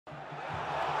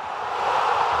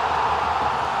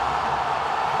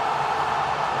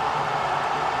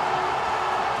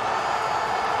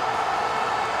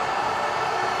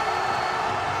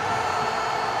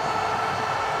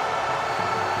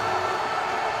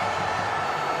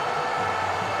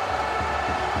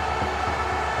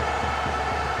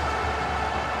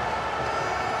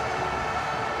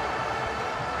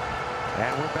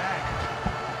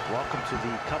to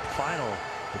the Cup final,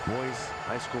 the boys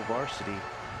high school varsity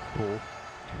pool.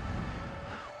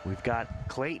 We've got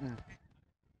Clayton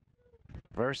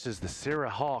versus the SERA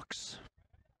Hawks.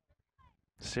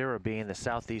 SERA being the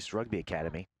Southeast Rugby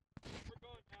Academy.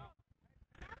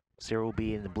 SERA will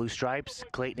be in the blue stripes,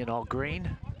 Clayton in all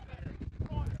green.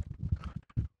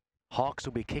 Hawks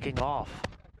will be kicking off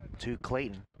to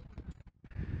Clayton.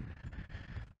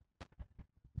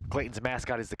 Clayton's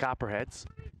mascot is the Copperheads.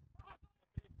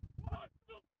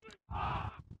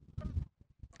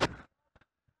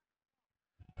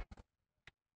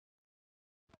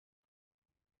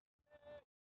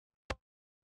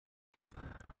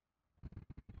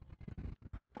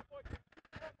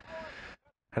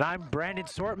 And I'm Brandon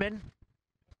Sortman,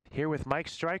 here with Mike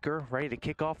Stryker, ready to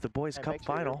kick off the Boys Cup make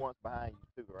sure final. everyone's behind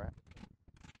you too, right?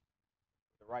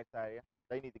 The right side here.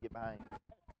 They need to get behind you.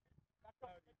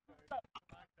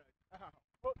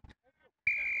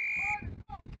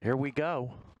 Here we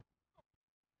go.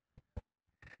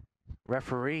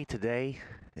 Referee today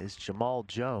is Jamal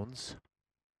Jones.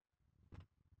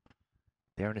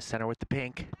 There in the center with the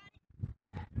pink.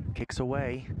 Kicks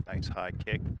away. Nice high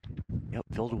kick. Yep,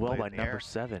 filled well by Played in the number air.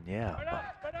 7, yeah.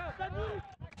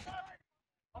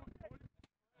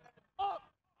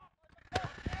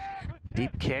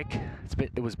 Deep kick.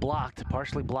 It was blocked,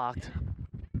 partially blocked.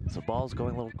 So ball's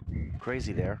going a little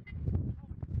crazy there.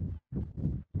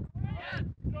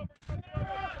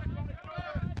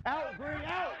 Out, Green,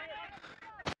 out!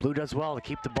 Blue does well to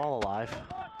keep the ball alive.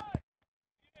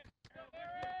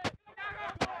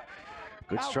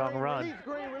 Good strong Green, run. Release,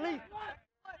 Green, release.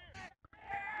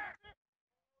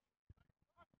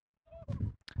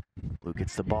 Blue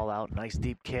gets the ball out. Nice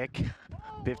deep kick.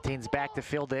 15's back to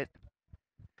field it.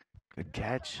 Good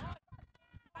catch.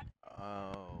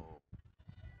 Oh.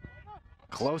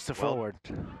 Close to forward.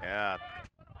 Yeah.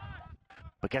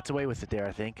 But gets away with it there,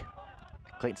 I think.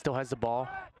 Clayton still has the ball.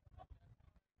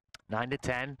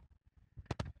 9-10.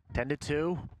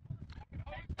 10-2.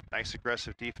 Nice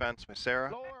aggressive defense by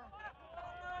SERA.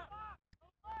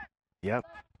 Yep.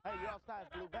 Hey, you outside,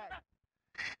 Blue, back.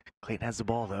 Clayton has the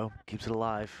ball, though. Keeps it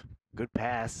alive. Good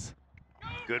pass.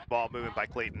 Good ball movement by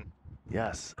Clayton.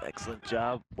 Yes, excellent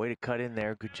job. Way to cut in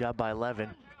there. Good job by 11.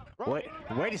 Way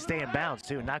to stay in bounds,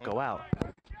 too, not go out.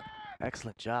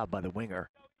 Excellent job by the winger.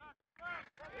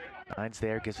 9's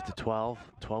there, gives it to 12.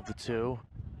 12-2.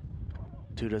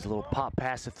 2 does a little pop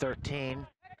pass to 13.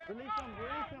 Release him,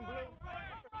 Blue.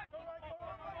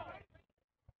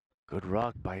 Good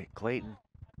ruck by Clayton.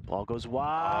 Ball goes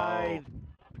wide.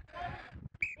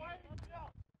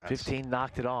 15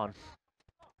 knocked it on.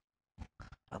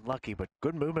 Unlucky, but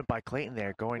good movement by Clayton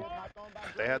there, going.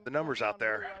 They had the numbers out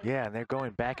there. Yeah, and they're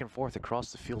going back and forth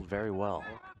across the field very well.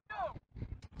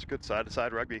 It's good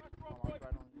side-to-side rugby.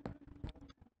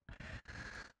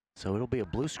 So it'll be a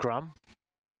blue scrum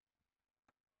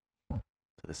to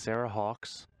the SERA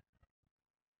Hawks.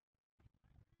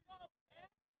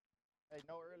 Hey,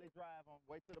 no early drive on.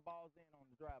 Wait till the ball's in on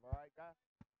the drive, all right, guys?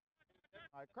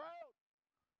 All right, crowd.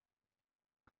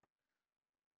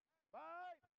 5,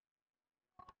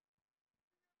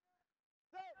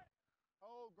 6.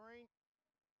 Hold, Green.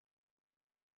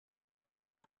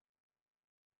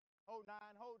 Hold 9,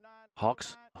 hold 9.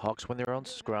 Hawks win their own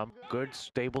scrum. Good,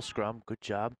 stable scrum. Good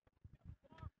job.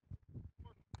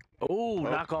 Oh,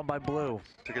 knock on by Blue.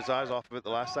 Took his eyes off of it the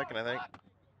last second, I think.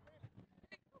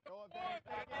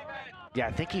 Yeah,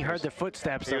 I think he heard the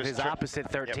footsteps of his opposite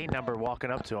 13 number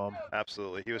walking up to him.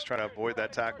 Absolutely. He was trying to avoid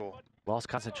that tackle. Lost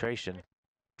concentration.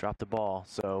 Dropped the ball.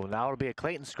 So now it'll be a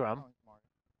Clayton scrum.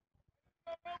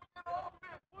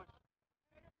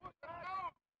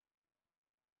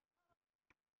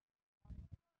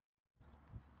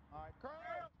 All right,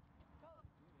 crowd.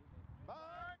 5,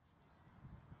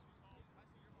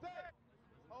 6.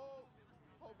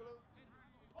 Hold, Blue.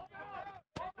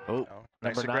 Oh,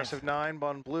 Nice number 9. aggressive 9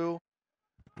 on Blue.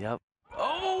 Yep.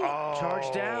 Oh,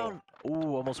 charge down.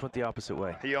 Ooh, almost went the opposite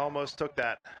way. He almost took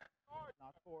that.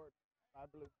 Knock forward. Side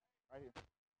Blue. Right here.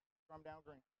 Scrum down,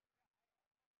 Green.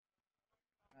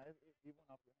 He went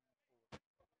up here.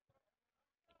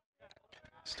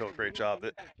 Still a great job.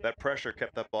 That pressure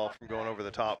kept that ball from going over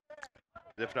the top.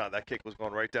 If not, that kick was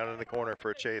going right down in the corner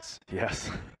for a chase. Yes.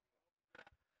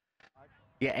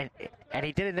 Yeah, and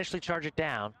he did initially charge it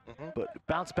down, but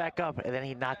bounced back up, and then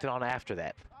he knocked it on after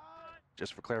that.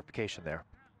 Just for clarification there.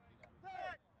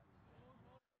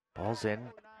 Ball's in.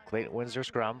 Clayton wins their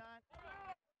scrum.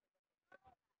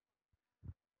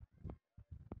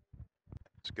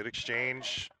 It's a good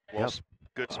exchange. Well,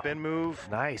 good spin move.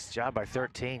 Nice job by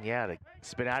 13, yeah, to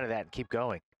spin out of that and keep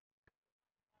going.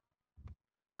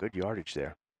 Good yardage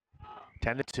there.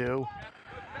 10-2.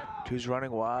 Two's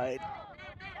running wide.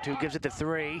 Two gives it to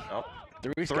three. Oh,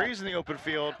 Three's in the open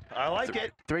field. I like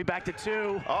it. Three back to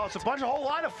two. Oh, it's a whole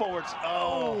line of forwards.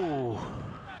 Oh.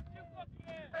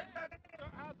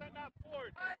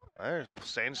 They're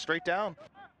staying straight down.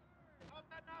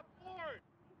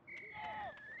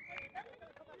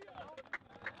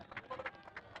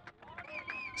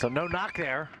 So no knock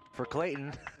there for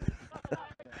Clayton.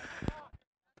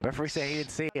 Referee said he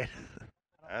didn't see it.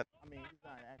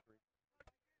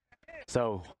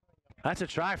 So that's a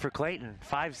try for Clayton,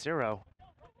 5-0.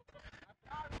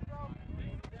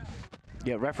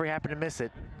 Yeah, referee happened to miss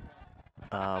it.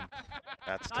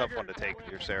 That's a tough one to take for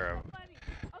your SERA.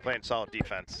 Playing solid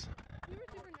defense.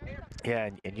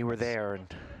 Yeah, and you were there,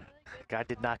 and guy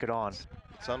did knock it on.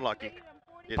 It's unlucky.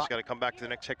 You just got to come back to the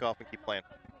next kickoff and keep playing.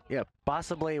 Yeah,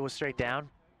 possibly it was straight down.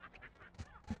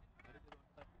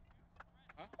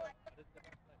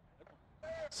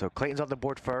 So Clayton's on the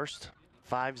board first,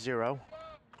 5-0.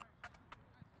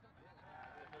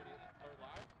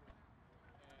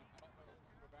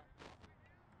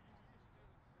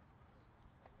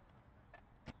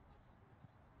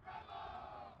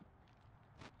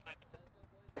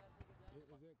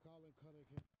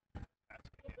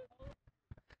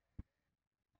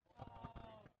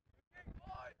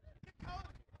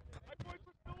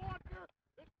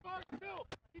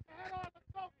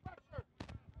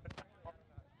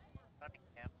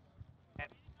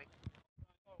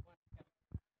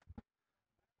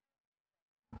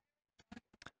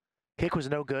 Kick was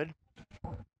no good.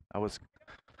 I was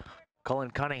Cullen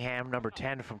Cunningham, number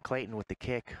 10 from Clayton with the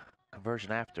kick.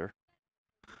 Conversion after.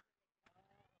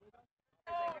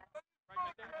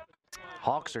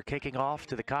 Hawks are kicking off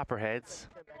to the Copperheads.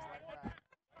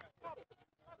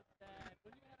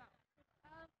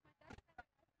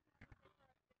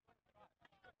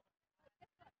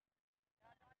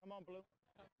 Come on, Blue.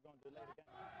 We're going to delay the game.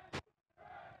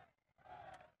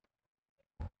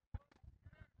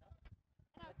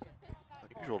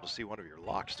 Unusual to see one of your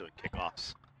locks doing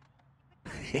kickoffs.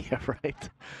 Yeah, right.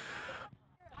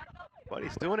 But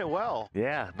he's doing it well.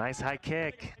 Yeah, nice high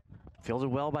kick. Fielded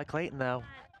well by Clayton, though.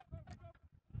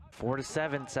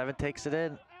 4-7. 7 takes it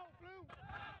in.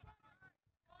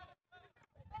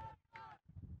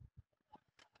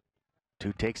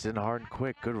 Two takes it in hard and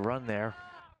quick. Good run there.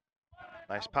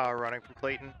 Nice power running from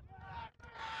Clayton.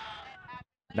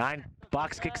 9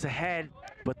 box kicks ahead,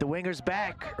 but the winger's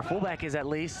back, or fullback is at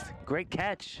least. Great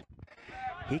catch.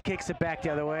 He kicks it back the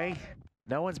other way.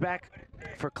 No one's back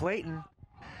for Clayton.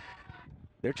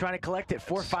 They're trying to collect it.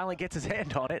 Ford finally gets his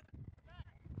hand on it.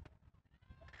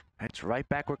 That's right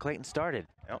back where Clayton started.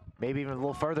 Yep. Maybe even a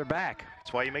little further back.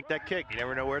 That's why you make that kick. You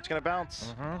never know where it's going to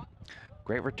bounce.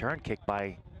 Great return kick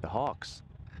by the Hawks.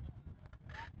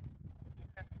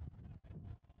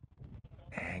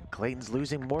 And Clayton's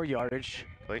losing more yardage.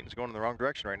 Clayton's going in the wrong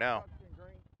direction right now.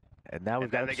 And now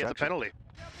we've got they get the penalty.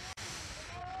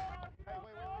 Hey,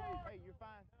 you're fine.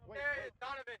 Wait,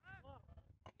 Donovan.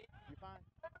 You fine?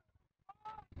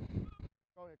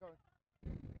 Go ahead.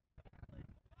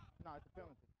 No, it's a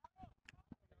penalty.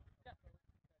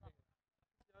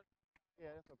 Yeah,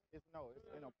 it's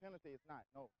no penalty. It's not.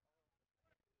 No.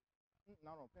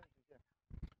 No penalty. Yeah.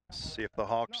 See if the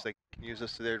Hawks they can use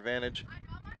this to their advantage.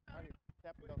 Right here.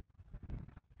 Tap and go.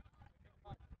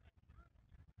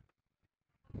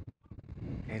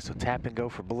 Okay, so tap and go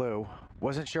for Blue.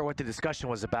 Wasn't sure what the discussion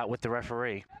was about with the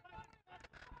referee.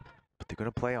 But they're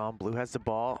going to play on. Blue has the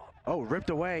ball. Oh,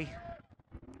 ripped away.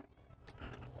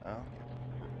 Well,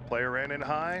 player ran in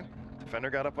high. Defender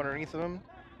got up underneath of him.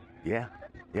 Yeah.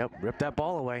 Yep, ripped that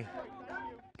ball away.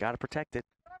 Got to protect it.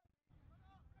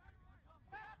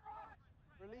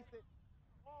 Release it.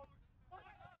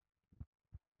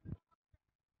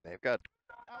 They've got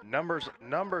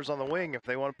numbers on the wing if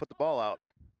they want to put the ball out.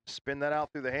 Spin that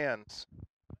out through the hands.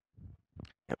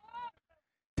 Yep.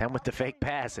 10 with the fake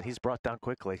pass, and he's brought down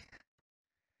quickly.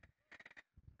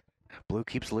 Blue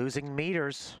keeps losing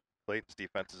meters. Clayton's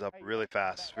defense is up really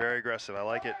fast. Very aggressive. I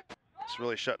like it. It's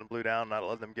really shutting Blue down, not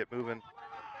letting them get moving.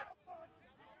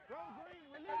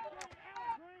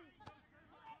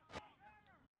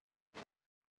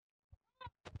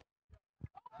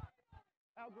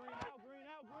 Out green.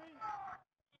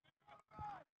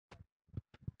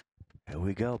 Here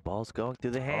we go. Ball's going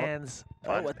through the hands.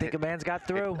 Oh, I think a man's got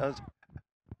through.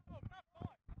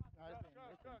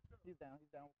 He's down.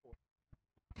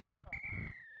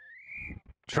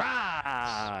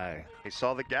 Try. He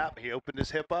saw the gap. He opened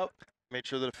his hip up, made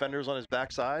sure the defender's on his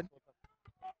backside.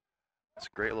 It's a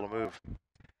great little move.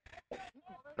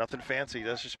 Nothing fancy.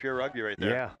 That's just pure rugby right there.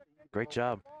 Yeah, great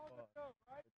job.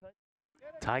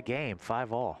 Tie game,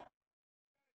 5-all.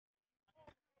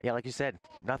 Yeah, like you said,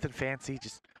 nothing fancy,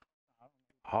 just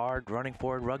hard running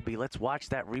forward rugby. Let's watch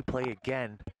that replay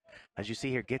again. As you see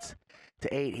here, gets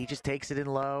to 8. He just takes it in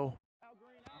low.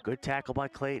 Good tackle by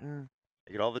Clayton.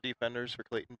 You get all the defenders for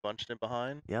Clayton bunched in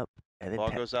behind. Yep. And then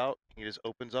Ball goes out. He just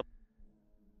opens up.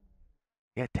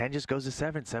 Yeah, 10 just goes to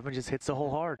 7. 7 just hits the hole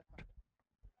hard.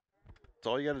 That's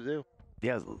all you got to do.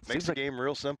 Yeah, Makes the game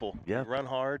real simple. Yeah. You run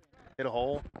hard, hit a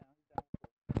hole.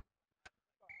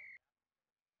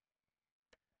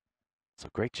 So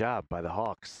great job by the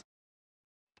Hawks.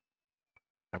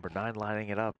 Number 9 lining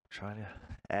it up, trying to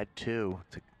add 2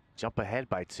 to jump ahead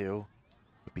by 2.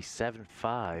 Would be 7-5.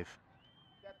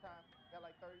 That time, got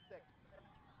like 30 seconds.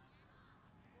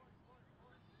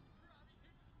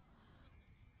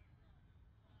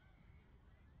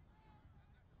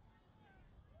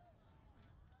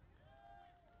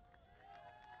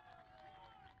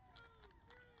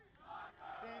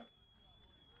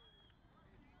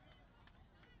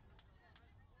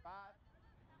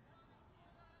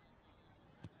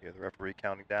 You have the referee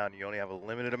counting down. You only have a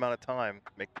limited amount of time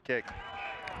to make the kick.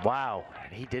 Wow,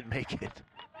 and he did make it.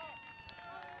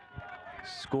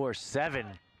 Score 7,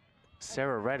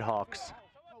 SERA Redhawks.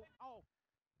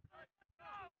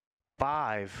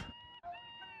 5,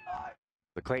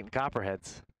 the Clayton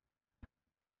Copperheads.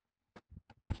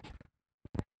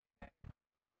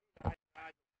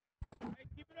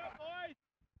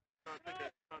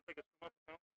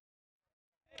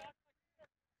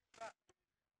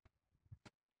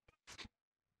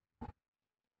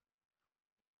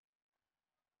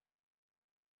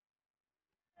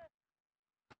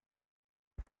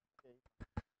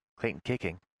 Clayton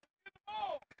kicking.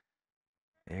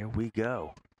 There we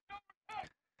go.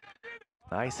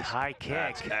 Nice high kick.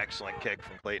 That's an excellent kick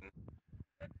from Clayton.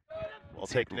 Well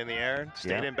taken in the air,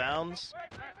 stayed in bounds,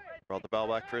 brought the ball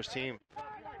back for his team.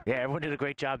 Yeah, everyone did a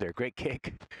great job there. Great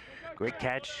kick, great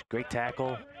catch, great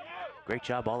tackle. Great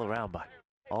job all around by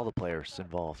all the players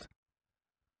involved.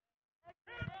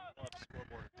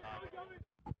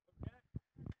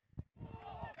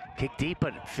 Kick deep,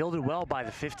 but fielded well by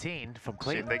the 15 from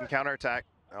Clayton. See if they can counterattack.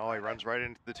 Oh, he runs right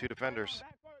into the 2 defenders.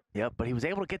 Yep, but he was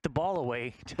able to get the ball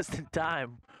away just in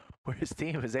time where his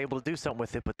team was able to do something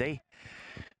with it, but they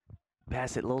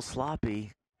pass it a little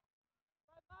sloppy.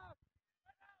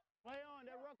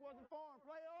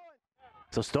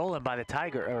 So stolen by the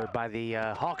Tiger, or by the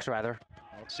Hawks rather.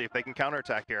 Let's see if they can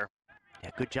counterattack here.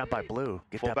 Yeah, good job by Blue.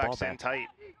 Get that ball Fullback stand back. tight.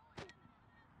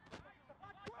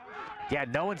 Yeah,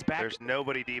 no one's back. There's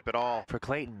nobody deep at all. For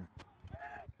Clayton.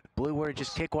 Blue were to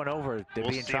just kick one over, they'd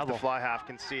be in trouble. We'll see if the fly half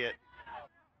can see it.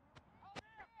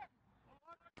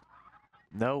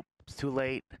 Nope, it's too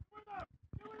late.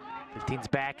 15's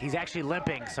back. He's actually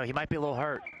limping, so he might be a little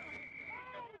hurt.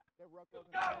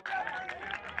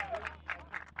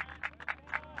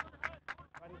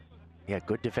 Yeah,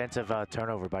 good defensive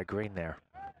turnover by Green there.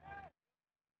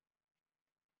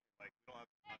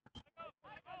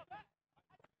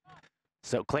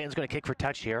 So Clayton's going to kick for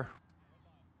touch here.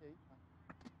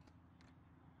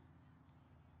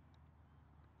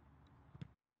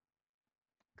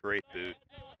 Great boot.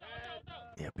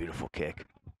 Yeah, beautiful kick.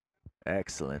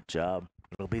 Excellent job.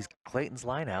 It'll be Clayton's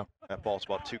line out. That ball's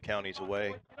about 2 counties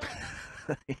away.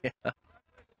 Yeah.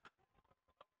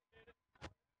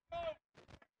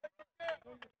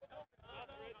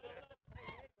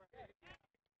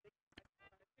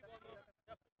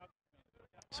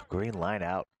 So Green line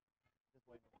out.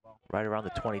 Right around the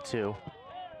 22.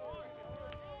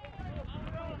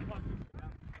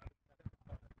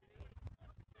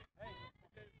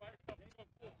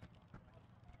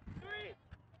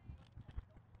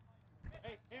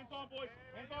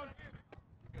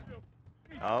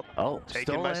 Oh,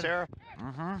 taken by SERA.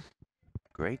 Mm-hmm.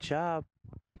 Great job.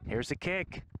 Here's the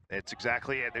kick. It's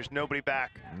exactly it. There's nobody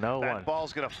back. No one. That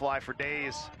ball's going to fly for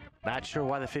days. Not sure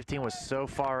why the 15 was so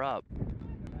far up.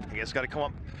 You guys got to come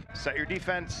up, set your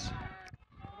defense.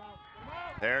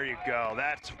 There you go.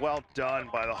 That's well done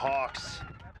by the Hawks.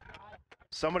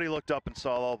 Somebody looked up and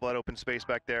saw all that open space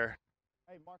back there.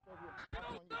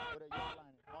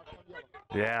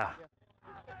 Yeah.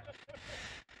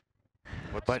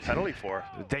 What's the penalty for?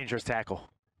 Dangerous tackle.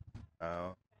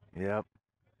 Oh. Yep.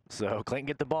 So Clayton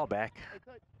get the ball back.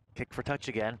 Kick for touch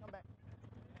again.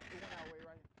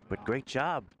 But great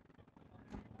job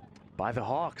by the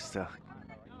Hawks to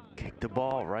kick the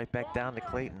ball right back down to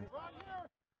Clayton.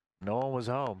 No one was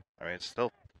home. I mean, it's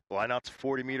still, the lineout's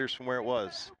 40 meters from where it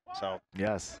was. So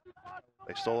yes,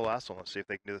 they stole the last one. Let's see if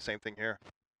they can do the same thing here.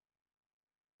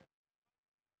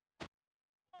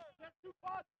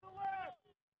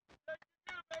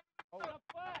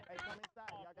 Hey, come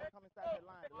inside. Y'all got to come inside that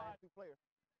line, the last 2 players.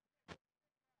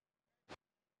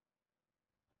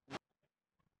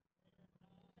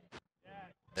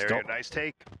 There you go. Nice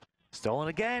take. Stolen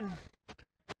again.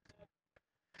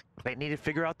 They need to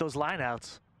figure out those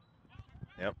lineouts.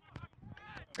 Yep.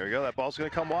 There we go. That ball's going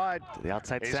to come wide. To the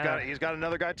outside center. He's got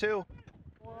another guy too.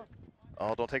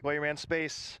 Oh, don't take away your man's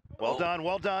space. Well done.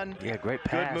 Well done. Yeah, great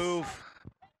pass. Good move.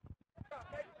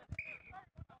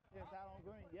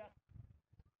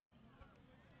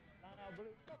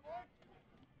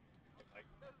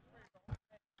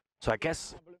 So I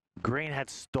guess Green had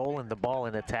stolen the ball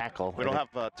in the tackle. We don't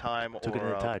have time took it in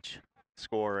the touch.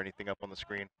 Score or anything up on the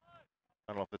screen.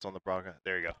 I don't know if it's on the broadcast.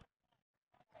 There you go.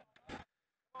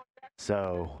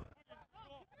 So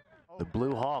the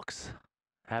Blue Hawks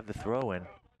have the throw in.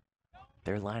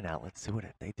 Their line out. Let's see what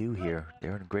they do here.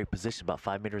 They're in a great position, about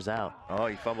 5 meters out. Oh,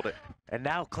 he fumbled it. And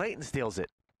now Clayton steals it.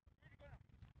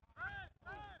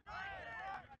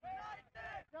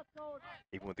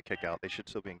 Even with the kick out, they should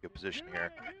still be in good position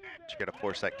here. But you got to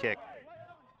force that kick.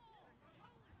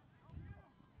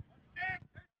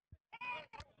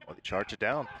 Well, they charge it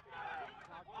down.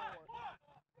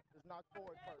 Just knock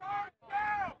forward first. Knock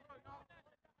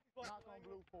on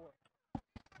blue forward. Knock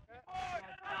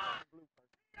blue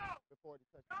first before he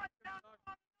touches it.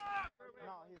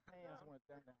 No, his hands went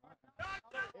down.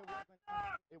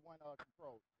 It wasn't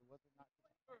controlled. It wasn't not.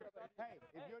 Hey, if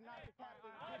you're not the captain,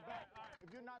 get back.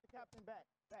 If you're not the captain, back.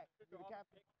 You're the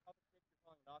captain.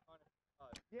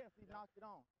 Yes, he knocked it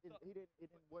on. It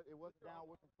wasn't down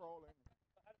with control.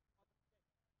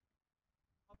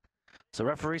 So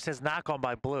referee says knock on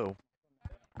by Blue.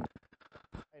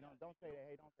 Hey, don't say that.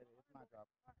 Hey, don't say that. It's my job.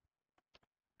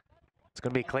 It's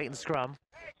going to be Clayton scrum.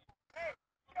 5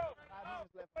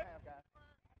 minutes left for half, guys.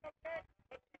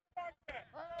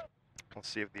 Let's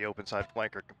see if the open side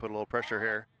flanker can put a little pressure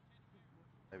here.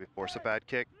 Maybe force a bad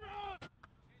kick.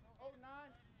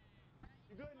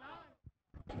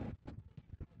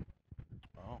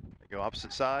 Oh, they go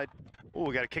opposite side. Oh,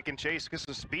 we got a kick and chase. Get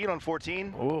some speed on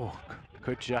 14. Oh,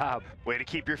 good job. Way to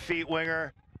keep your feet,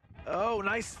 winger. Oh,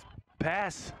 nice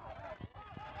pass.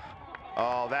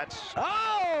 Oh, that's...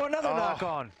 Oh, another knock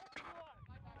on.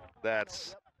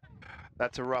 That's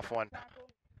a rough one.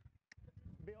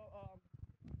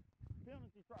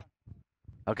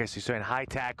 Okay, so you're saying high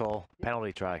tackle,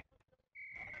 penalty try.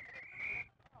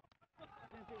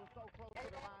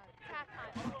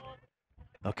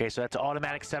 Okay, so that's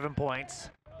automatic 7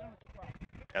 points.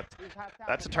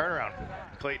 That's a turnaround.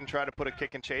 Clayton tried to put a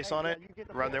kick and chase on it,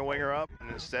 run their winger up,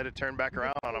 and instead it turned back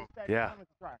around on him. Yeah.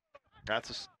 That's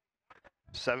a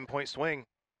 7-point swing.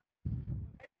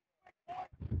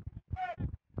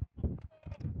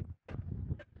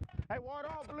 Hey, ward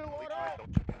off, Blue, ward off.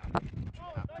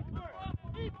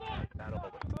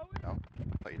 No,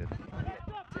 played it.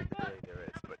 Typically there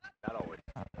is, but not always.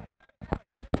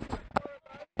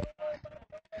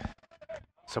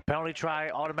 So penalty try,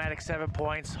 automatic 7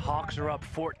 points. Hawks are up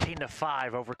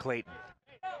 14-5 over Clayton.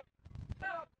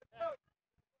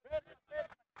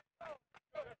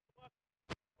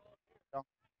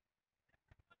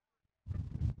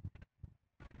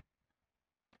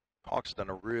 Hawks done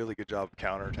a really good job of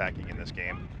counterattacking in this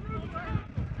game.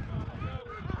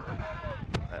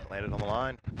 That landed on the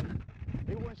line.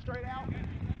 It went straight out.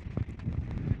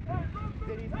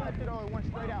 Did he touch it or it went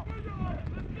straight out?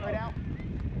 Straight out?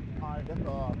 All right, that's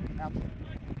absent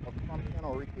of something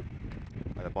or re-kick.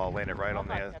 And the ball landed right on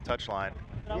the touch line.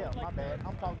 Yeah, my bad.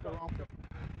 I'm talking to the wrong people.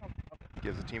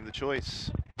 Gives the team the choice.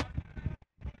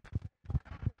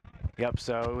 Yep,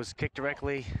 so it was kicked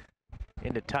directly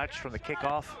into touch from the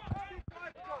kickoff.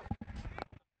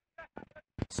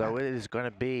 So it is going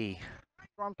to be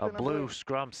a Blue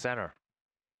scrum center.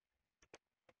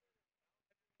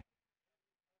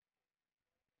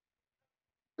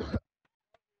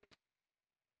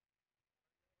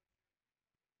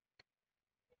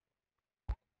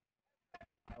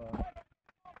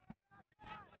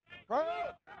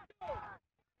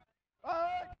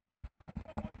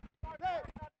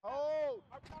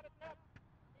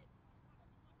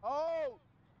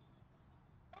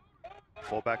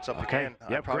 Fullbacks up Okay. again.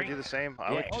 Yep, I'd probably Green. do the same. I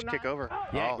Yeah. would just kick over.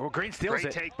 Yeah, well, Green steals Great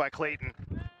it. take by Clayton.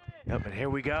 Yep, and here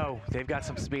we go. They've got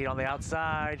some speed on the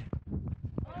outside.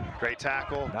 Great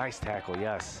tackle. Nice tackle,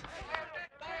 yes.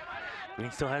 Green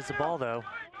still has the ball, though.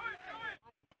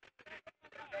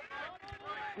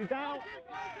 He's down.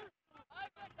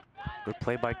 Good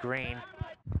play by Green.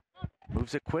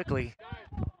 Moves it quickly.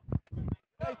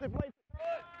 Place it, place it.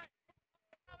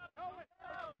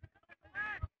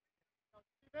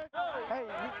 Hey,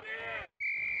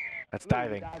 That's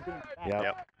diving. Yep.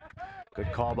 Yep.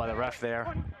 Good call by the ref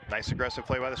there. Nice aggressive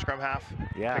play by the scrum half.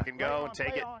 Yeah. Pick and go and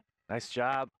take it. Nice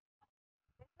job.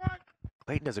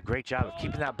 Clayton does a great job of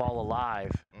keeping that ball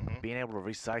alive, being able to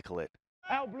recycle it.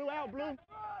 Out blue, out blue.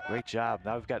 Great job.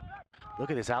 Now we've got, look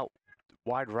at this out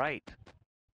wide right.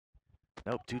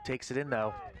 Nope, 2 takes it in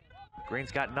though.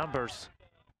 Green's got numbers.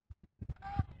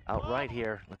 Out right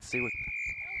here. Let's see what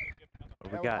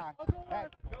we got.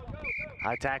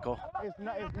 High tackle. It's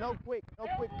no quick on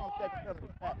second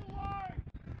penalty.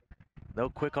 No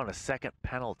quick on a second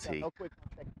penalty. Yeah, no quick on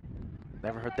second.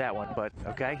 Never heard that one, but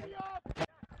okay.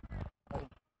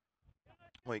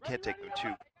 Well, you can't take them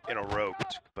 2 in a row,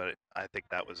 but I think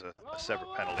that was a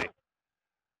separate penalty.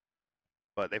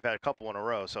 But they've had a couple in a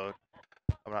row, so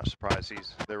I'm not surprised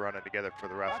they're running together for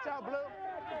the ref. Watch out, blue.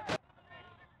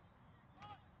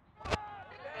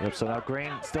 Yep, so now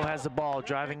Green still has the ball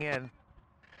driving in.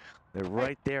 They're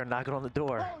right there knocking on the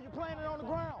door. Oh, you're playing it on the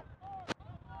ground.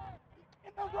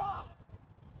 In the rock.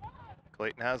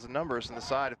 Clayton has the numbers on the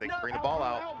side if they can bring the ball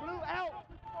out. Out blue, out.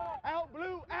 Out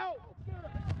blue, out.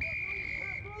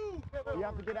 You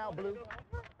have to get out blue.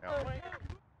 Yeah.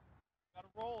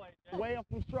 Way of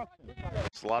construction.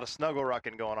 It's a lot of snuggle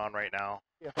rucking going on right now.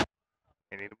 Yeah.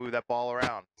 You need to move that ball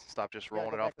around. Stop just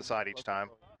rolling it off the side each time.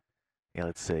 Yeah,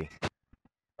 let's see.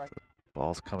 Right.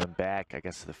 Ball's coming back, I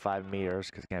guess, to the 5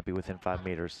 meters, because it can't be within 5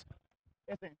 meters.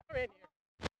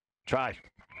 Try.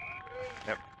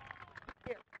 Yep.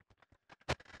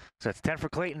 So that's 10 for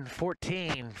Clayton,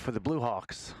 14 for the Blue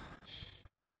Hawks.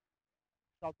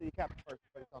 Talk to your captain first.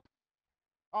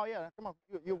 Oh, yeah, come on.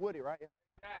 You're Woody, right? Yeah.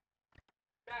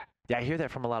 Yeah, I hear that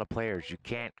from a lot of players. You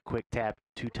can't quick tap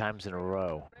 2 times in a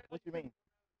row. What you mean?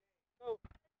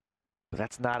 But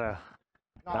that's not a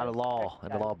law in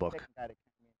the law book.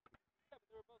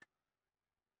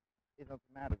 It doesn't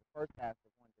matter. The first pass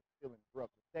is one that's still in the rough.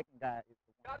 The second guy is the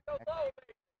one.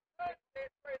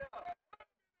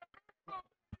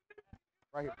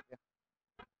 Right here. Yeah.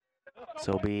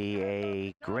 So it'll be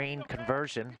a Green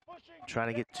conversion, trying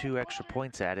to get 2 extra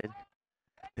points added.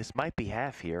 This might be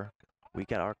half here. We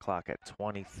got our clock at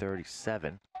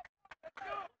 20:37.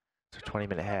 So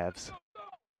 20-minute halves.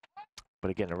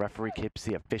 But again, the referee keeps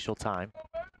the official time.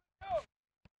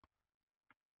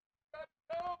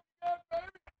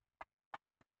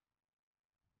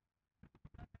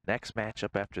 Next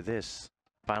matchup after this,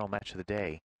 final match of the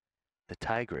day, the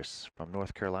Tigress from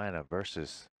North Carolina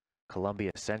versus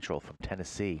Columbia Central from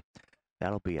Tennessee.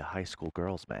 That'll be a high school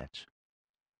girls match.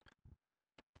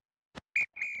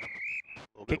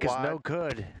 Kick is no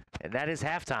good, and that is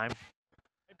halftime.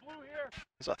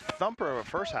 It's a thumper of a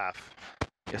first half.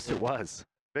 Yes, it was.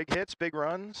 Big hits, big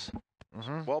runs.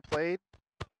 Well played.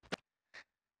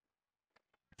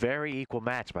 Very equal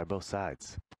match by both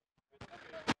sides.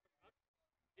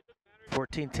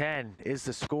 14-10 is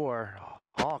the score.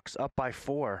 Hawks up by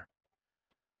 4.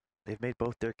 They've made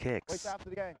both their kicks. Wait after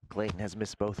the game. Clayton has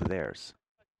missed both of theirs.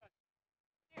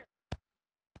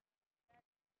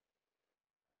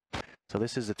 So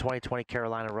this is the 2020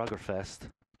 Carolina Ruggerfest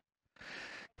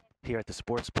here at the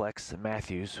Sportsplex in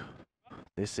Matthews.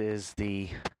 This is the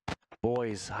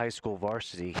boys high school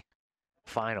varsity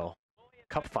final,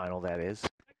 cup final that is,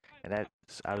 and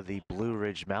that's out of the Blue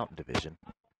Ridge Mountain Division.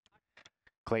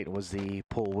 Clayton was the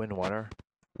pool winner,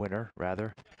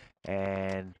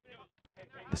 and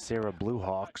the SERA Blue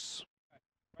Hawks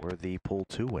were the pool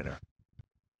 2 winner.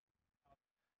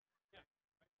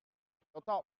 Don't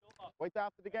talk. Wait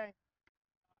after the game.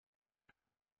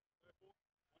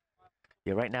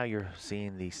 Yeah, right now you're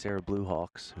seeing the SERA Blue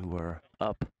Hawks, who are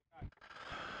up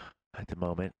at the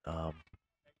moment.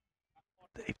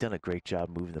 They've done a great job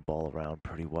moving the ball around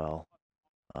pretty well.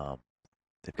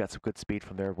 They've got some good speed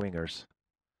from their wingers.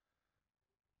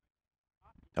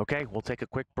 Okay, we'll take a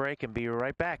quick break and be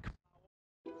right back.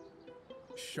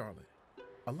 Charlotte.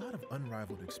 A lot of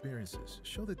unrivaled experiences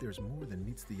show that there's more than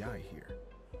meets the eye here.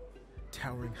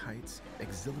 Towering heights,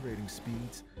 exhilarating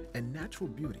speeds, and natural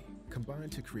beauty combine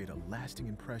to create a lasting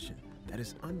impression that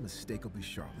is unmistakably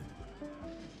Charlotte.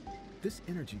 This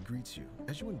energy greets you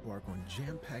as you embark on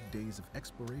jam-packed days of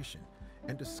exploration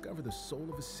and discover the soul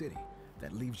of a city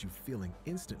that leaves you feeling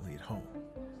instantly at home.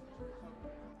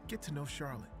 Get to know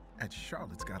Charlotte at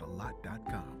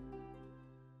charlottesgotalot.com.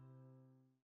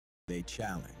 They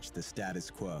challenge the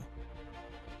status quo.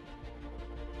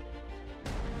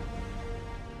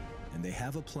 And they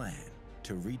have a plan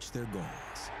to reach their goals.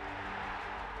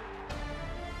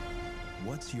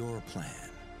 What's your plan?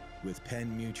 With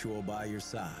Penn Mutual by your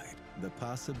side, the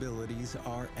possibilities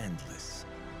are endless.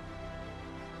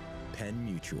 Penn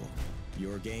Mutual,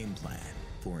 your game plan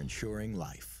for ensuring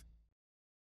life.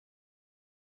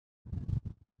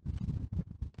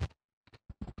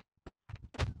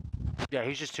 Yeah,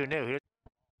 he's just too new.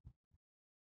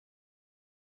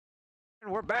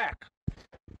 And we're back.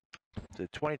 The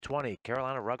 2020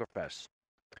 Carolina Ruggerfest.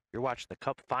 You're watching the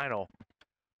Cup final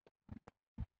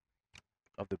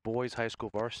of the boys high school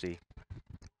varsity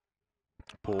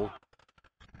pool.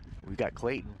 We got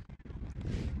Clayton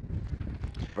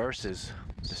versus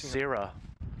the SERA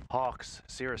Hawks.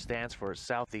 SERA stands for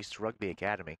Southeast Rugby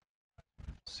Academy.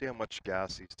 See how much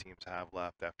gas these teams have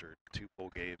left after 2 full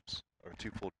games or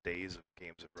 2 full days of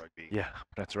games of rugby. Yeah,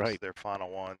 that's This right. is their final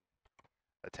one.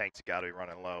 The tank's got to be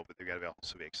running low, but they've got to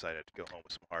also be excited to go home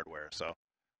with some hardware. So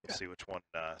we'll see which one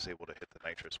is able to hit the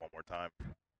nitrous one more time.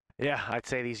 Yeah, I'd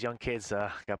say these young kids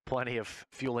got plenty of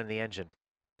fuel in the engine.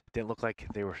 Didn't look like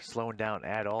they were slowing down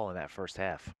at all in that first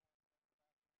half.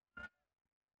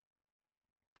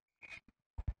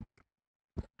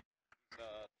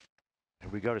 Here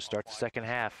we go to start the second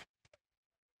half.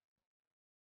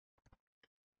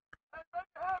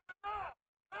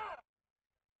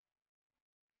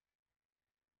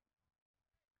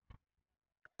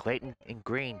 Clayton in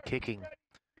green kicking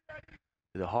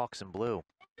to the Hawks in blue.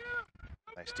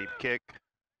 Nice deep kick.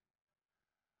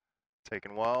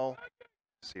 Taken well.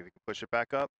 See if he can push it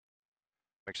back up.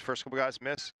 Makes the first couple guys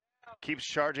miss. Keeps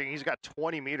charging. He's got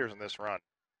 20 meters in this run.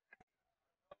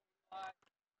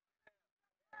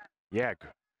 Yeah.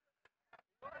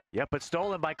 Yep, but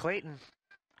stolen by Clayton.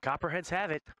 Copperheads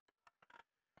have it.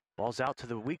 Ball's out to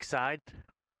the weak side.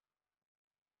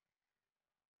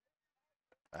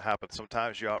 That happens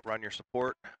sometimes. You outrun your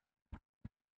support.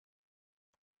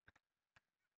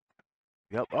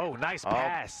 Yep. Oh, nice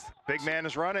pass. Big man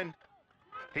is running.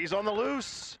 He's on the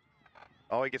loose.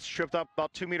 Oh, he gets tripped up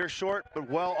about 2 meters short, but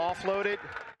well offloaded.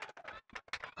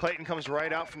 Clayton comes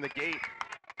right out from the gate.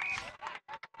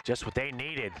 Just what they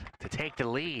needed to take the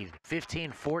lead.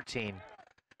 15-14.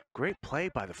 Great play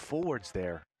by the forwards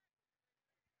there.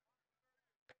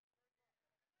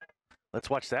 Let's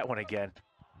watch that one again.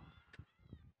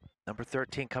 Number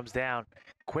 13 comes down.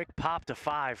 Quick pop to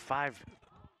 5. 5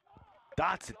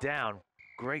 dots it down.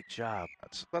 Great job.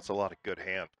 That's a lot of good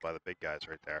hands by the big guys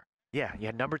right there. Yeah, you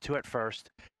had number 2 at first.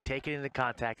 Take it into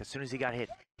contact. As soon as he got hit,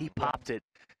 he popped it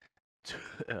to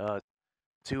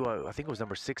I think it was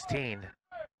number 16,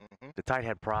 the tight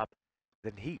head prop.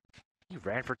 Then he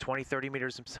ran for 20, 30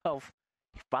 meters himself.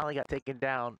 He finally got taken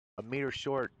down a meter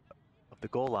short of the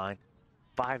goal line.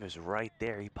 5 is right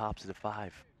there. He pops it to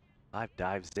 5. 5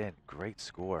 dives in. Great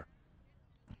score.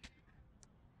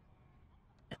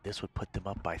 And this would put them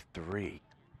up by 3.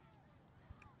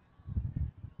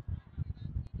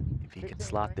 If he can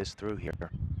slot this through here.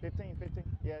 15.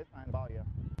 Yeah, it's fine. Ball, yeah.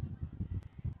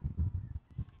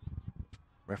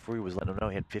 Referee was letting him know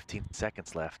he had 15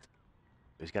 seconds left.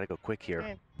 He's got to go quick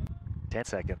here. 10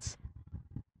 seconds.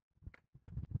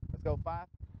 Let's go 5.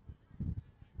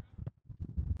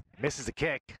 Misses a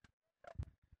kick.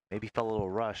 Maybe felt a little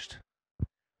rushed.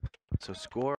 So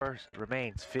score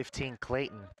remains 15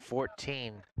 Clayton,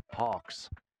 14 Hawks.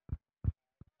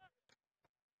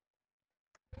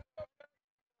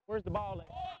 Where's the ball at?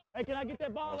 Hey, can I get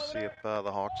that ball? We'll see if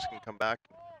the Hawks can come back.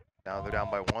 Now they're down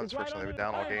by 1. Fortunately, they were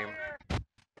down all game.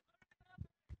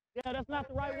 Yeah, that's not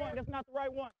the right one. That's not the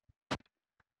right one.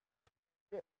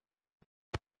 Yeah.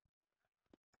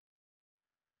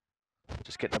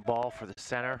 Just getting the ball for the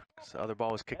center. So the other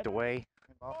ball was kicked away.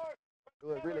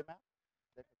 Do it really, man?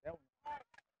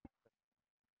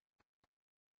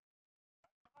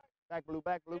 Back blue,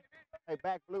 back blue. Hey,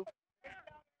 back blue.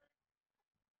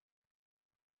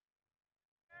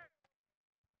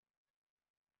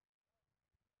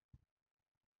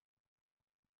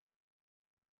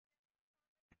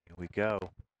 Here we go.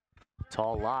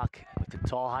 Tall lock with the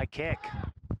tall high kick.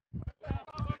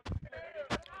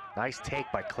 Nice take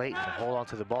by Clayton to hold on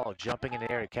to the ball, jumping in the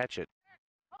air to catch it.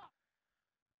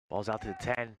 Ball's out to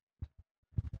the 10.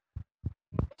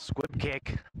 Squib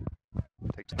kick.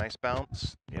 Takes a nice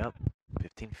bounce. Yep.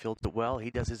 15 fields it well. He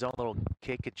does his own little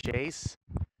kick and chase.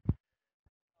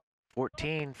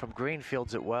 14 from Green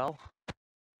fields it well.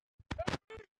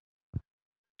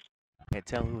 Can't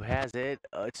tell who has it.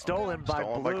 It's stolen by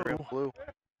Blue. By Blue.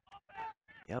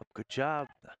 Yep, good job.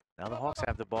 Now the Hawks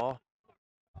have the ball.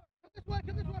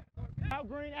 Out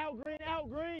green, out green, out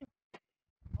green.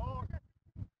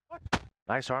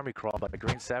 Nice army crawl by the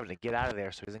Green 7 to get out of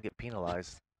there so he doesn't get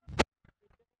penalized.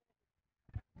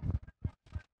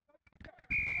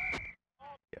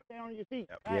 Stay on your feet.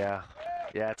 Yeah,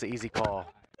 it's an easy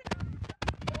call.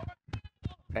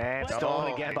 And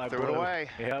stolen again by threw Blue. it away.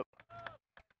 Yep.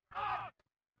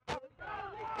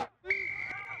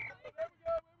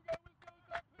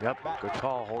 Yep, good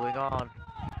call, holding on.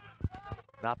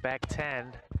 Not back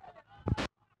 10.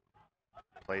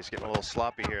 Play's getting a little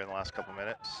sloppy here in the last couple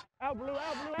minutes. Out blue,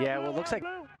 out blue. Yeah, out well, it blue, looks like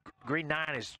blue. Green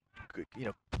 9 is,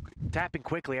 tapping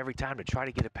quickly every time to try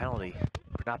to get a penalty.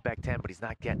 not back 10, but he's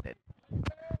not getting it.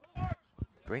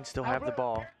 Green still have the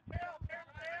ball.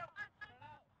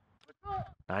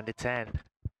 9 to 10.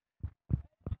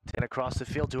 10 across the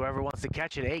field. Whoever wants to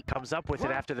catch it. 8 comes up with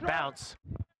it after the bounce.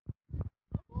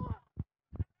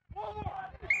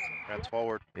 That's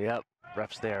forward. Yep,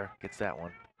 ref's there. Gets that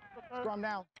one. Scrum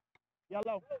down.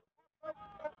 Yellow.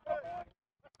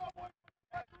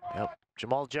 Yep.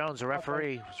 Jamal Jones, a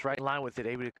referee, was right in line with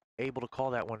it, able to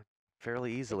call that one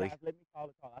fairly easily. Hey guys, let me call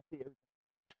the call. I see everything.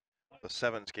 The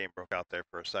sevens game broke out there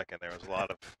for a second. There was a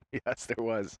lot of Yes, there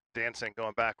was. dancing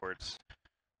going backwards.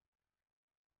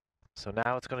 So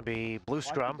now it's going to be blue Watch the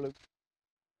scrum. blue.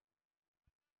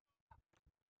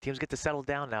 Teams get to settle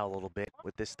down now a little bit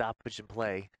with this stoppage in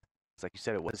play. It's like you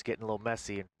said, it was getting a little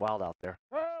messy and wild out there.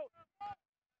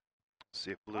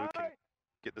 See if blue can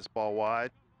get this ball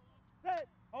wide.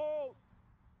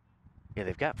 Yeah,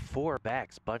 they've got 4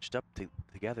 backs bunched up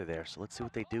together there, so let's see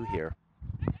what they do here.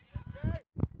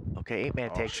 Okay,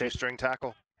 8-man takes it. Shoestring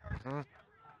tackle.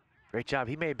 Great job.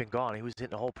 He may have been gone. He was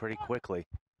hitting the hole pretty quickly.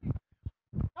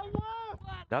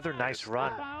 Another nice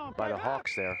run by the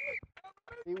Hawks there.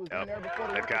 He was Yep. in there before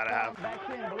the They've got to have. back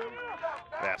in, blue.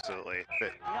 Absolutely.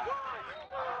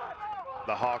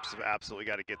 The Hawks have absolutely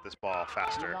got to get this ball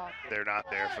faster. They're not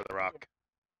there for the rock.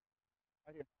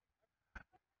 Right here.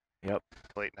 Yep.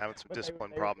 Clayton having some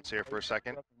discipline problems here for a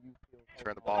second.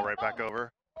 Turn the ball right back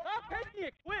over. Stop taking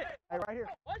it quick. Hey, right here.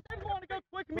 Why does everyone want to go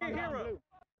quick and be a Come down, hero? blue.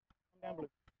 Come down, blue.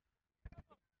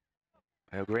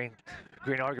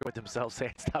 Green argued with himself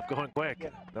saying, stop going quick. Yeah.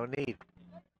 No need.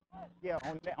 Yeah,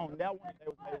 on that one, they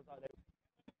was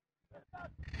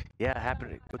Yeah, it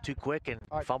happened to go too quick and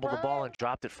All right. fumbled the ball and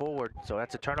dropped it forward. So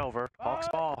that's a turnover. Hawks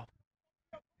ball.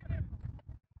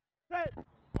 set.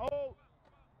 Hold.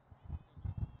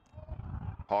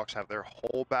 Hawks have their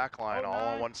whole back line all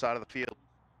on one side of the field.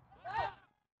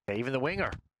 Yeah, even the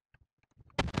winger.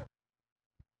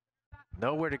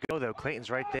 Nowhere to go, though.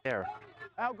 Clayton's right there.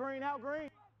 Out green, out green.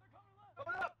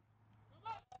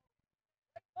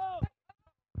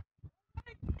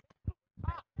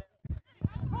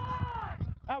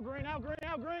 Out green, out green,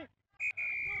 out green.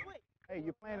 Hey,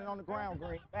 you're playing it on the ground,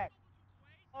 green. Back.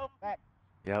 Back.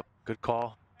 Yep, good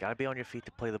call. Got to be on your feet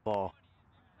to play the ball.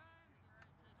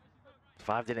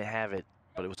 5 didn't have it,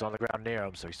 but it was on the ground near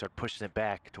him, so he started pushing it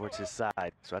back towards his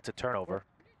side. So that's a turnover.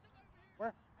 Where?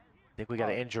 I think we got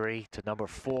an injury to number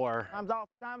 4. Time's off.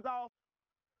 Time's off.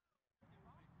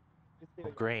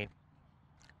 Green.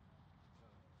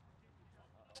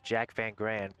 It's Jack Van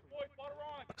Gran.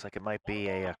 Looks like it might be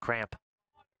a cramp.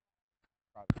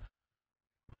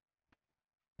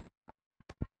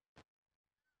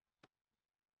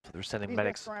 So they're sending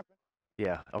medics.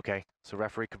 Yeah, okay. So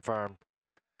referee confirmed.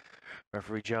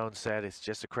 Referee Jones said it's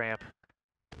just a cramp.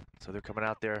 So they're coming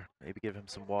out there, maybe give him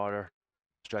some water,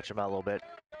 stretch him out a little bit.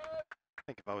 I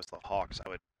think if I was the Hawks, I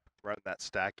would run that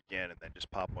stack again and then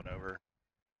just pop one over.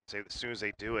 Say as soon as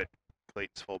they do it,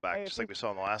 Clayton's fullback, just like we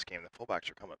saw in the last game, the fullbacks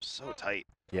are coming up so tight.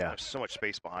 Yeah. There's so much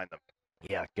space behind them.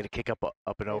 Yeah, get a kick up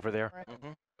and over there.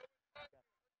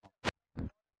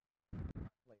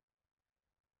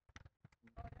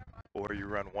 Or you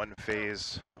run one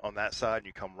phase on that side and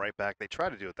you come right back. They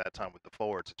tried to do it that time with the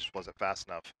forwards. It just wasn't fast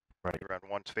enough. Right. You run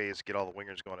one phase, get all the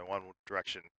wingers going in one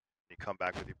direction. You come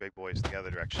back with your big boys the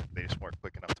other direction. They just weren't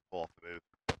quick enough to pull off the move.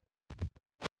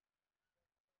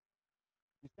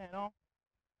 You stand on?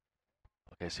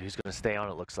 Okay, so he's going to stay on,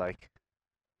 it looks like.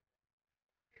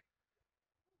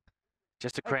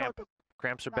 Just a cramp.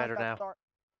 Cramps are better now.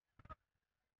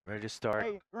 Ready to start.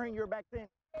 Hey, green, you're back in.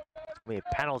 We have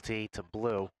penalty to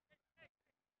blue.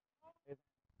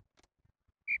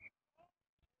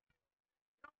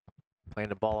 Playing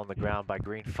the ball on the ground by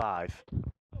green 5.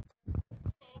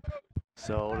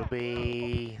 So it'll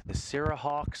be the SERA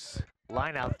Hawks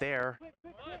line out there.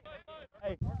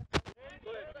 Hey.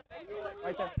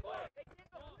 Right there.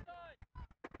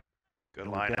 Good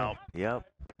line out. Yep.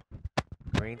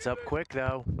 Green's up quick,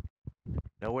 though.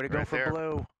 Nowhere to go for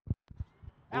blue.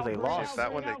 Ooh, they lost.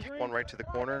 That one, they kick one right to the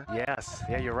corner. Yes.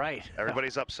 Yeah, you're right.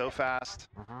 Everybody's up so fast.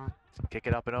 Kick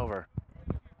it up and over.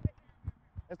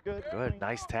 That's good. Good.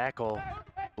 Nice tackle.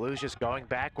 Blue's just going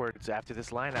backwards after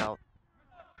this line out.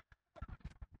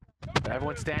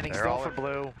 Everyone's standing still for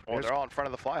blue. Well, they're all in front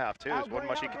of the fly half, too. There's not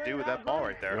much he can do with that ball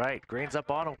right there. Right. Green's up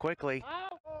on him quickly.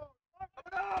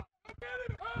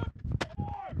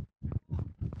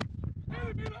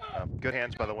 Good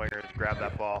hands by the winger to grab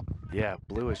that ball. Yeah,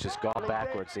 blue has just gone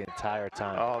backwards the entire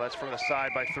time. Oh, that's from the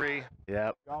side by 3.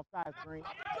 Yep. Off sides, green.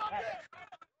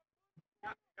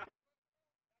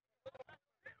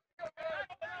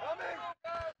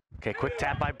 Okay, quick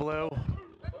tap by blue.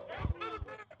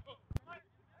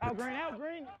 Out green, out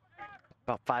green.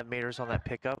 About 5 meters on that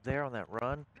pickup there, on that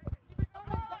run.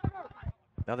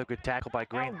 Another good tackle by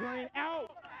Green. Out green,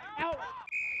 out, out.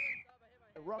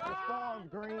 The ruck is formed,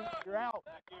 Green. You're out.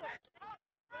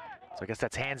 So I guess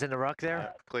that's hands in the ruck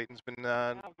there. Clayton's been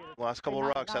last couple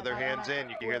of rucks had their hands in.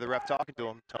 You can hear the ref talking to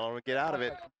him, telling him to get out of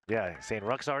it. Yeah, saying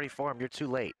ruck's already formed. You're too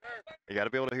late. You got to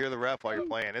be able to hear the ref while you're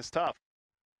playing. It's tough.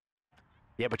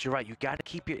 Yeah, but you're right. You got to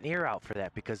keep your ear out for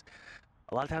that, because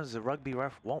a lot of times the rugby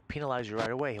ref won't penalize you right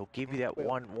away. He'll give you that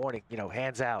one warning, you know,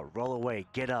 hands out, roll away,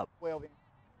 get up. 12 in.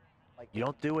 You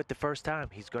don't do it the first time,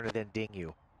 he's going to then ding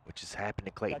you, which has happened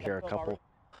to Clayton here a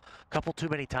couple too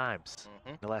many times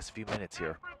in the last few minutes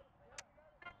here.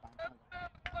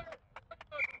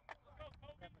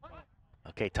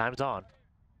 Okay, time's on.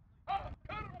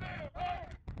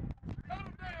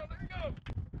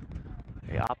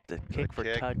 They opt the kick for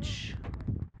touch.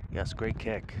 Yes, great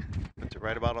kick. Puts it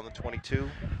right about on the 22.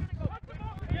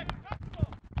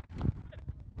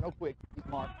 No quick. He's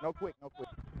marked. No quick, no quick.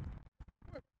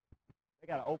 They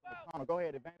got to open the tunnel. Go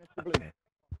ahead, advantage to blue.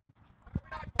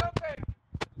 Okay.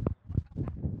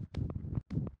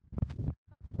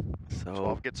 So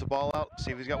 12 gets the ball out.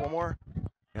 See if he's got one more.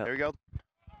 Yep. There we go.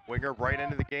 Winger right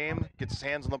into the game. Gets his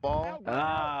hands on the ball.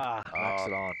 knocks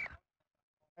it on.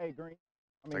 Hey, Green.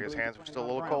 Looks like his Blue, hands you're were still a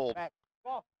playing little on cold. the ground.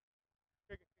 Back.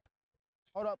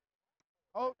 Hold up.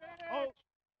 Hold.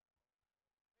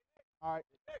 All right.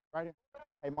 Right here.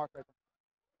 Hey, Mark right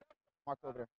there. Mark's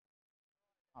over there.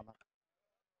 Oh, no.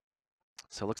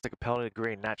 So it looks like a penalty to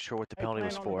Green. Not sure what the penalty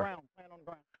was for. Playing on the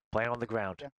ground. Playing on the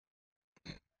ground. Yeah.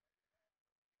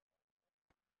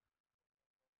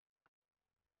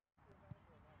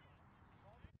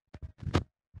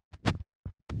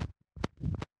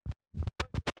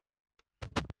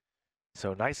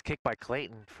 So nice kick by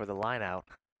Clayton for the line out.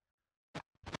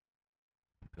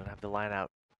 Gonna have the line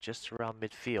out just around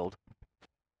midfield.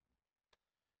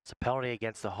 It's a penalty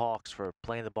against the Hawks for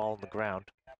playing the ball on the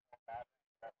ground.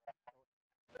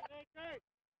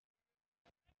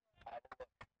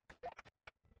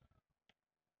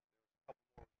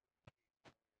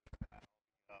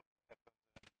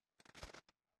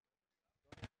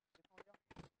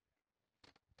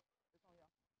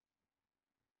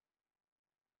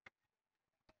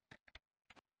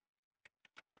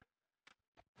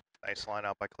 Nice line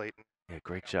out by Clayton. Yeah,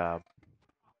 great job.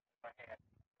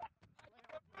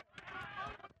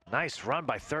 Nice run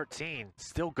by 13.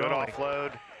 Still Good going.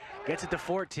 offload. Gets it to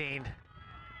 14.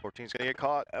 14's gonna get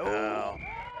caught. Oh.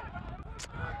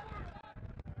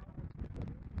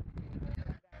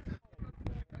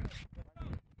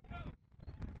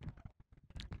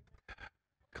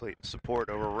 Clayton support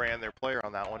overran their player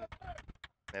on that one.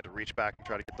 They had to reach back and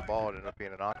try to get the ball. It ended up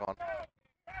being a knock-on.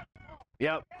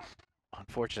 Yep.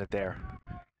 Unfortunate there.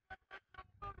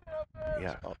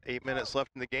 Yeah. About 8 minutes left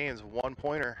in the game. It's a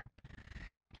one-pointer.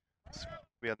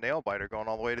 We have nail biter going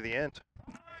all the way to the end.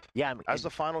 Yeah. As the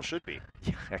final should be.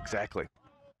 Yeah, exactly.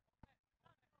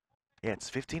 Yeah, it's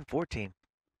 15-14.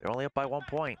 They're only up by 1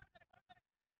 point.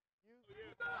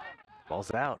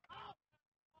 Ball's out.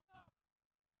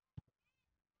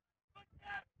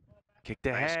 Kicked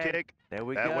ahead. Nice kick. There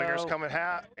we that go. winger's coming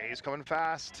he's coming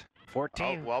fast.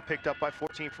 14. Oh, well picked up by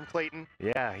 14 from Clayton.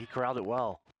 Yeah, he corralled it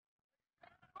well.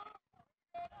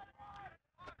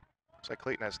 Looks like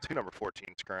Clayton has 2 number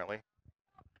 14s currently.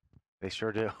 They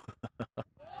sure do.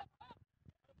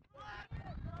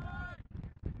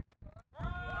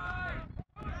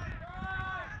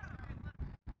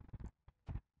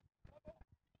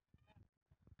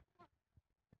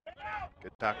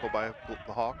 Good tackle by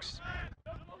the Hawks.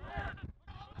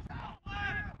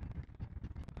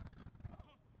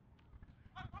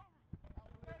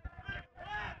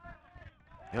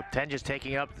 Yep, 10 just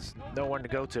taking up. There's no one to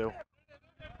go to.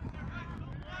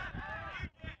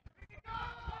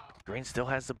 Green still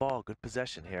has the ball. Good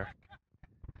possession here.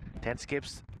 10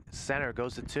 skips center,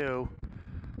 goes to 2.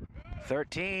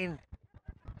 13.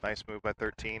 Nice move by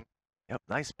 13. Yep,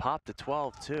 nice pop to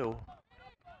 12 too.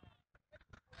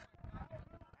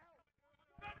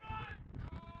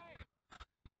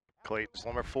 Clayton's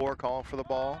number 4 calling for the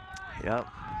ball. Yep.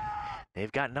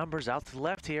 They've got numbers out to the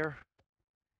left here.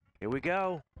 Here we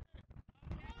go.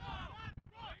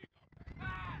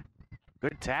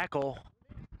 Good tackle.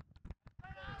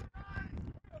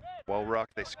 Well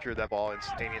rucked. They secured that ball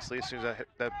instantaneously as soon as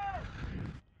that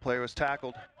player was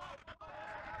tackled.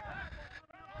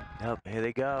 Yep, here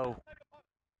they go.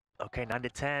 Okay,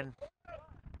 9-10.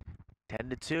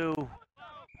 10-2.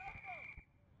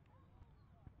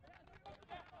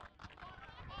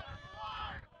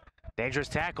 Dangerous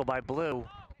tackle by Blue.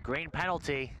 Green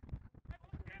penalty.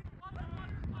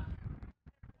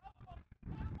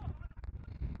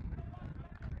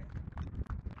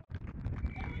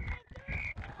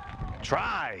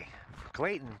 Try for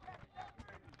Clayton.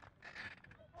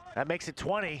 That makes it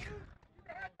 20.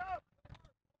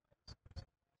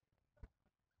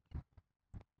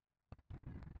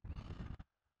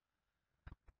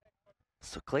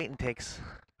 So Clayton takes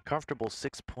a comfortable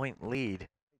 6-point lead.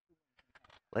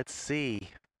 Let's see.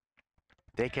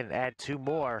 They can add 2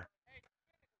 more.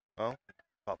 Well,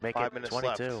 about Make 5 it minutes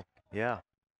 22. left. Yeah.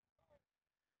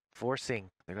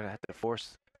 They're going to have to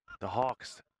force the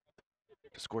Hawks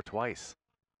to score twice.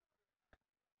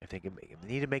 If they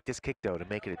need to make this kick, though, to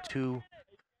make it a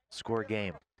 2-score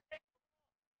game.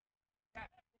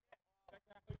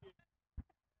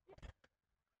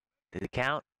 Did it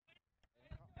count?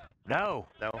 No.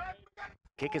 No.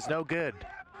 Kick is no good.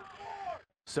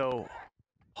 So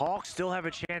Hawks still have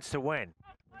a chance to win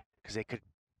because they could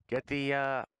get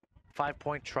the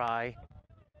 5-point try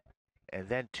and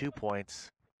then 2 points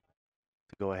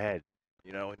to go ahead.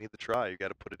 You know, we need the try. You got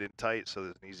to put it in tight so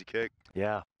there's an easy kick.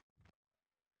 Yeah.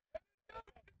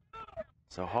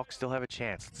 So Hawks still have a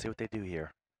chance. Let's see what they do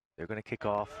here. They're going to kick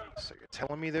off. So you're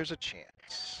telling me there's a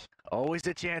chance? Always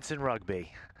a chance in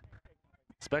rugby,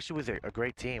 especially with a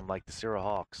great team like the SERA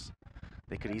Hawks.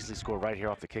 They could easily score right here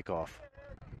off the kickoff.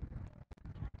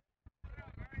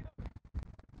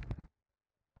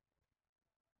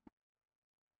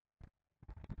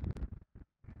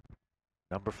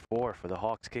 Number 4 for the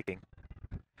Hawks kicking.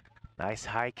 Nice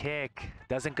high kick.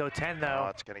 Doesn't go 10 though. Oh,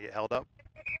 it's going to get held up.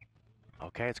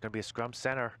 Okay, it's going to be a scrum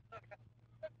center.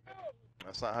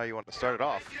 That's not how you want to start it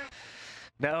off.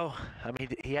 No, I mean,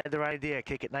 he had the right idea.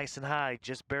 Kick it nice and high,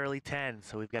 just barely 10.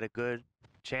 So we've got a good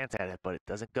chance at it, but it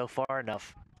doesn't go far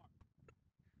enough.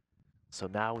 So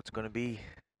now it's going to be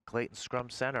Clayton scrum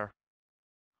center.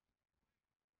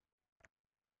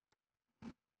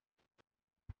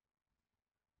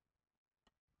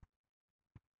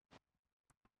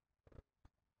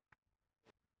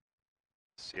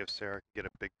 See if SERA can get a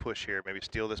big push here. Maybe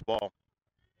steal this ball.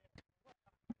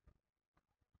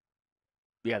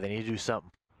 Yeah, they need to do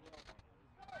something.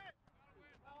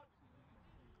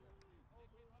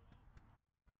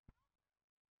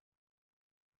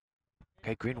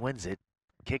 Okay, Green wins it.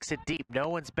 Kicks it deep. No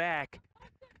one's back.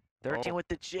 13 with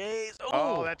the chase.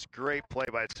 Oh, that's great play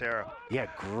by SERA. Yeah,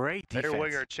 great defense. Their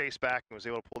winger chased back and was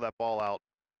able to pull that ball out.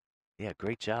 Yeah,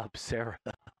 great job, SERA.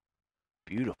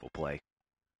 Beautiful play.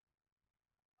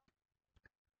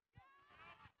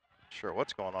 Sure,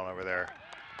 what's going on over there?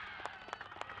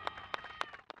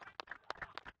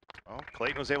 Oh,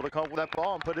 Clayton was able to come up with that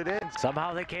ball and put it in.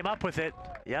 Somehow they came up with it.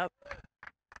 Yep.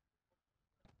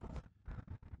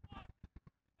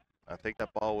 I think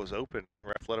that ball was open.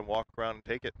 Ref let him walk around and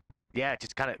take it. Yeah,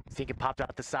 just kind of think it popped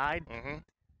out the side. Mm-hmm.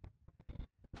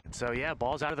 And so, yeah,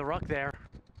 ball's out of the ruck there.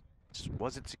 Just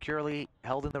wasn't securely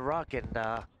held in the ruck, and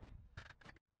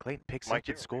Clayton picks up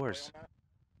and scores.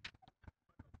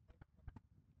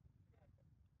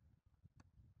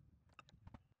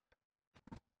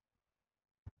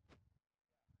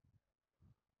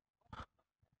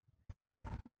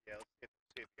 Yeah, let's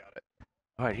see if you got it.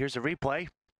 All right, here's a replay.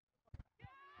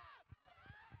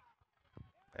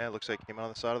 Yeah, it looks like he came out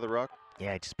on the side of the ruck.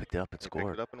 Yeah, he just picked it up and He scored.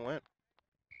 picked it up and went.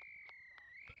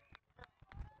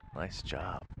 Nice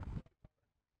job.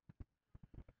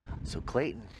 So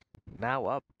Clayton now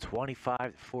up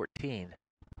 25-14.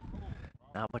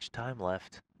 Not much time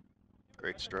left.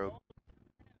 Great stroke.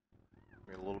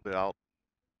 Maybe a little bit out.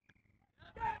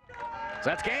 So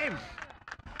that's game.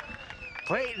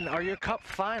 Clayton are your Cup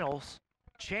Finals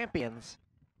champions.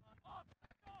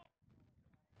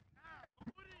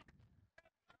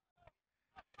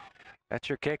 That's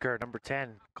your kicker, number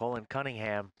 10, Colin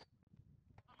Cunningham.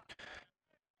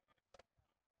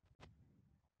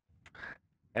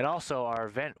 And also our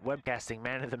event webcasting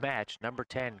man of the match, number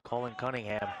 10, Colin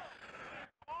Cunningham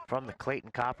from the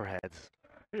Clayton Copperheads.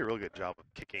 He did a really good job of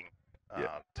kicking,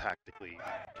 tactically,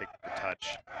 kicked the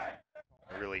touch.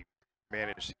 Really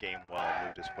managed the game well,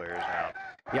 moved his players around.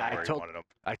 Yeah, where he wanted them.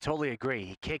 I totally agree.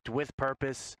 He kicked with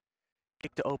purpose,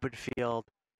 kicked to open field,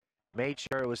 made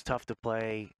sure it was tough to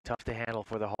play, tough to handle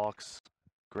for the Hawks.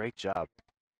 Great job.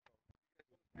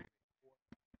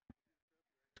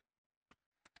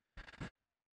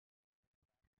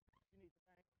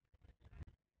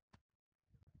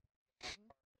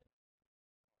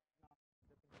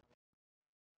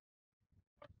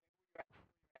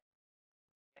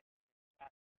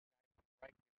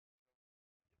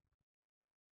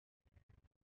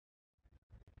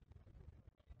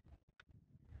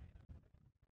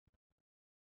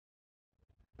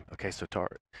 Okay,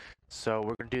 so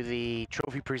we're going to do the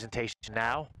trophy presentation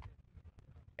now.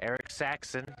 Eric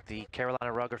Saxon, the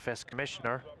Carolina Ruggerfest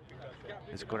commissioner,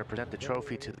 is going to present the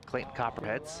trophy to the Clayton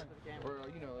Copperheads. Or,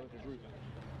 you know, if it's root.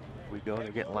 We go,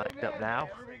 they're getting lined up now.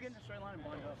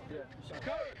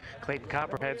 Clayton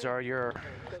Copperheads are your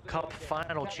Cup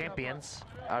final champions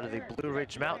out of the Blue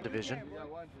Ridge Mountain Division.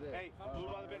 Hey, Blue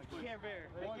by the bench, please. Care Bear.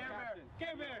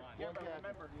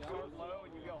 Remember, you go low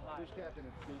and you go high. Who's captain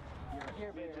of the seat?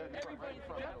 Care Bear. Everybody's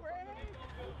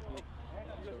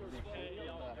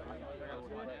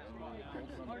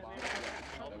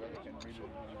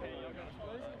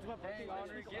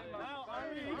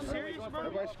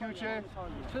Everybody scooch in.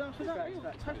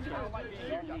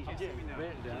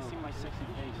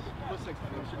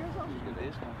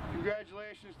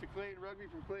 Congratulations to Clayton Rugby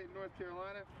from Clayton, North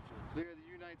Carolina. They are the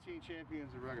U19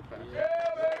 champions of Ruggerfest.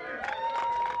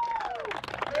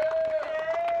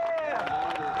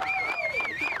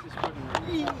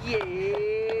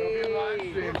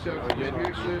 So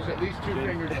make sure there's at least 2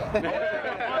 fingers up.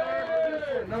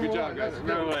 Good job, guys.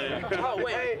 No way. Oh,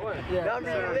 wait.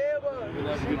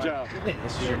 Good job.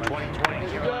 This is your 2020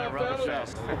 Carolina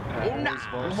Ruggerfest.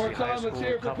 One more time, let's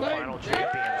hear it for Cup Clayton. final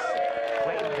champions,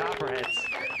 Clayton Copperheads.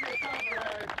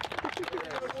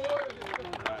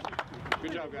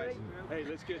 Good job, guys. Hey,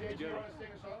 let's get together.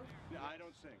 I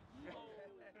don't sing.